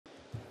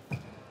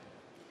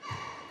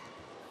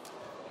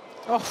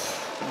Oh,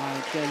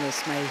 my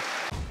goodness me.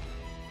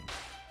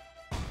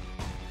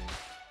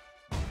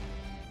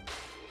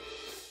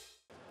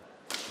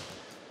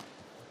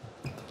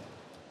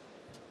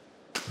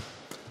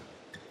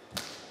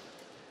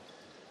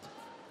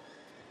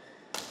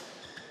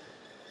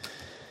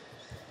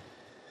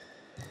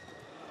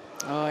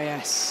 Oh,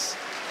 yes.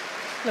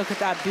 Look at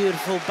that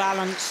beautiful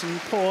balance and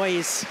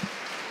poise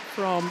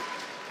from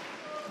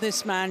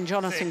this man,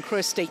 Jonatan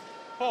Christie.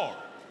 4.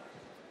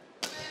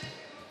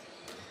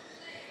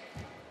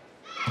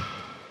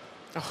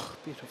 Oh,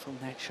 beautiful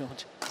net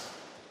shot.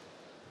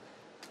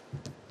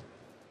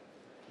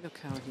 Look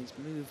how he's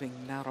moving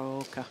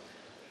Naraoka.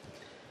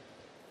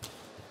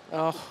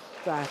 Oh,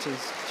 that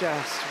is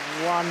just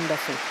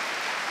wonderful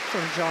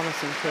from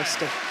Jonatan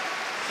Christie.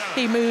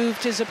 He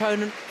moved his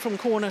opponent from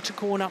corner to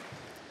corner.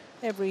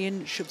 Every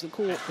inch of the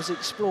court was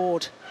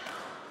explored.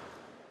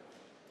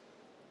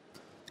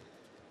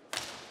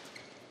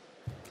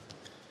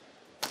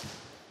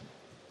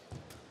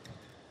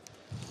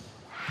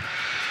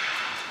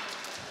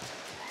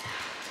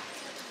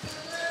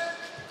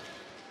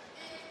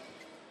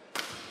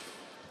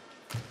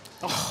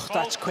 Oh,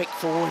 that's quick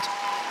forward.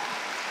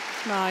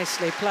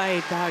 Nicely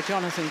played by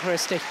Jonatan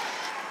Christie.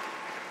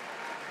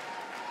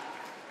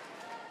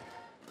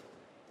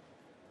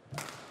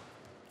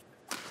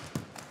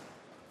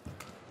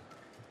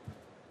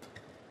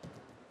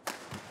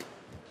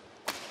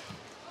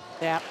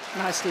 Yeah,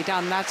 nicely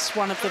done. That's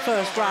one of the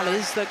first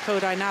rallies that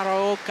Kodai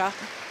Naraoka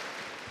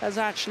has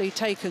actually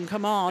taken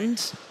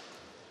command.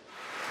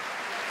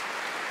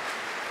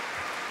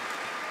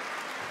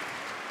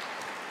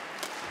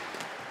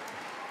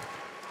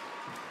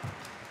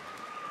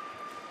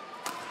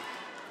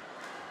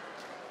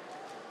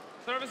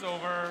 Service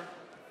over.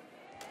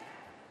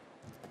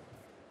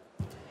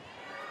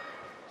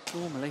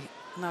 Normally,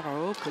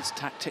 Naraoka's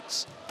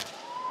tactics.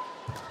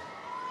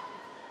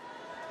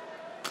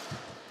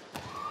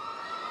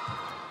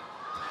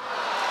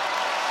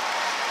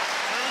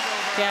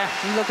 Yeah,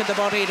 look at the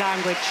body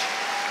language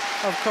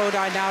of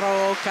Kodai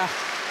Naraoka.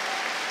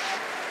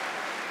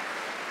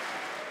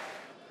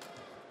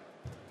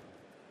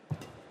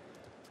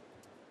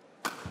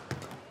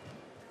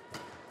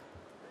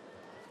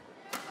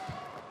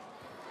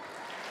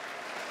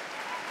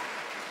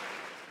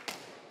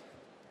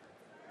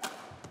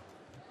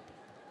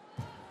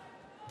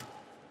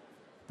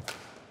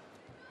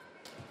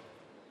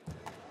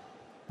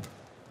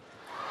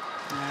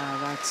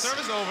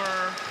 Service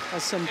over. A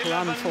simple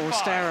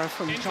unforced error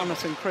from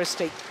Jonatan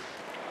Christie.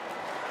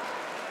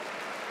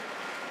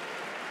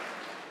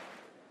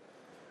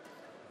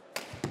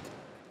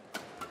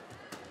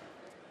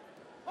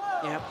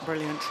 Yeah,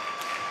 brilliant.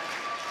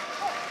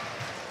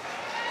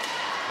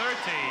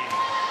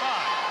 13-5.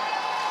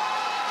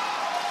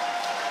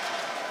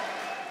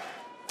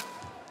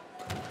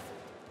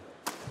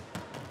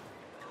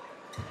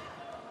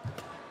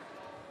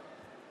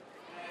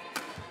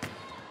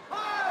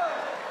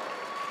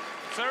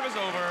 Service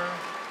over.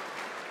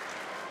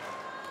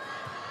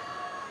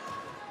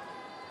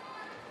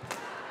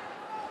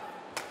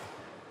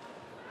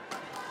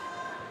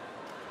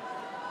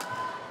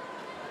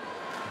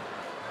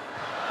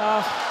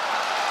 Oh.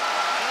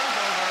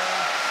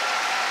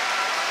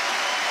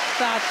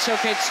 That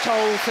took its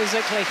toll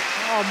physically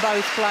on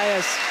both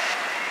players.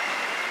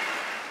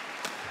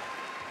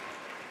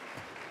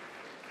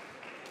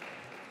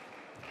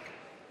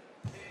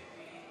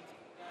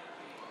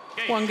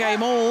 One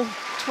game all,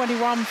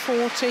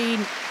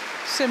 21-14,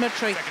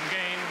 symmetry. Second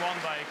game won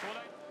by Kodai.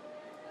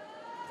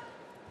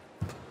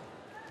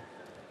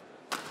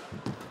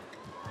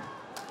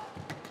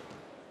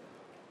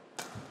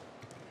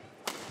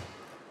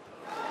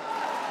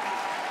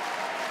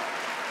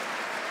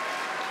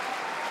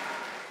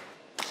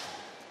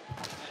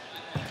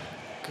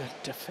 Good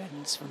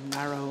defense from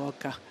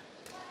Naraoka.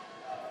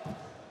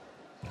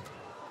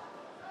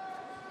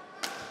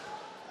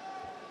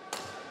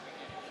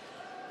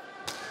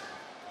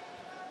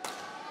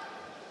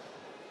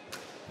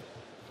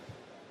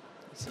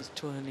 This is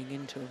turning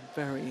into a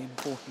very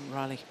important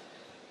rally.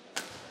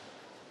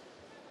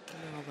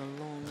 Another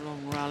long,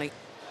 long rally.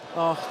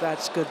 Oh,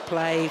 that's good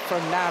play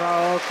from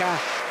Naraoka.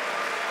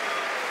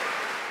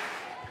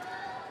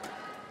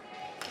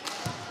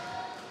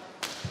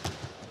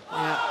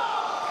 Yeah.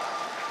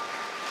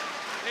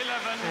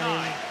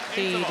 11-9.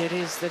 Indeed, it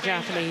is the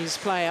Japanese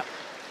player.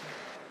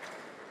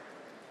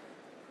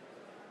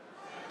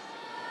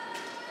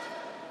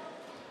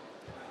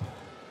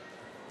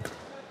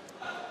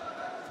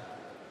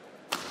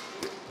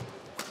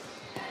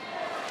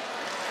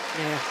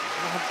 Yeah,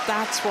 well,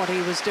 that's what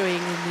he was doing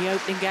in the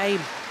opening game.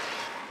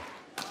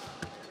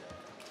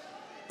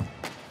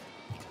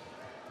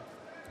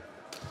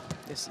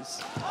 This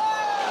is...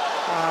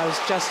 I was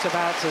just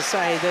about to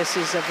say, this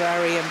is a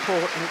very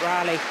important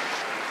rally.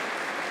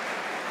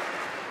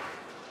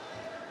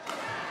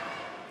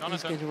 Jonatan.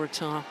 He's going to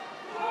retire.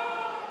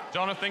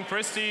 Jonatan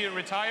Christie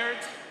retired.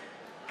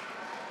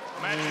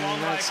 Match won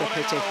by that's a Kodai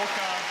pity.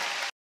 Naraoka.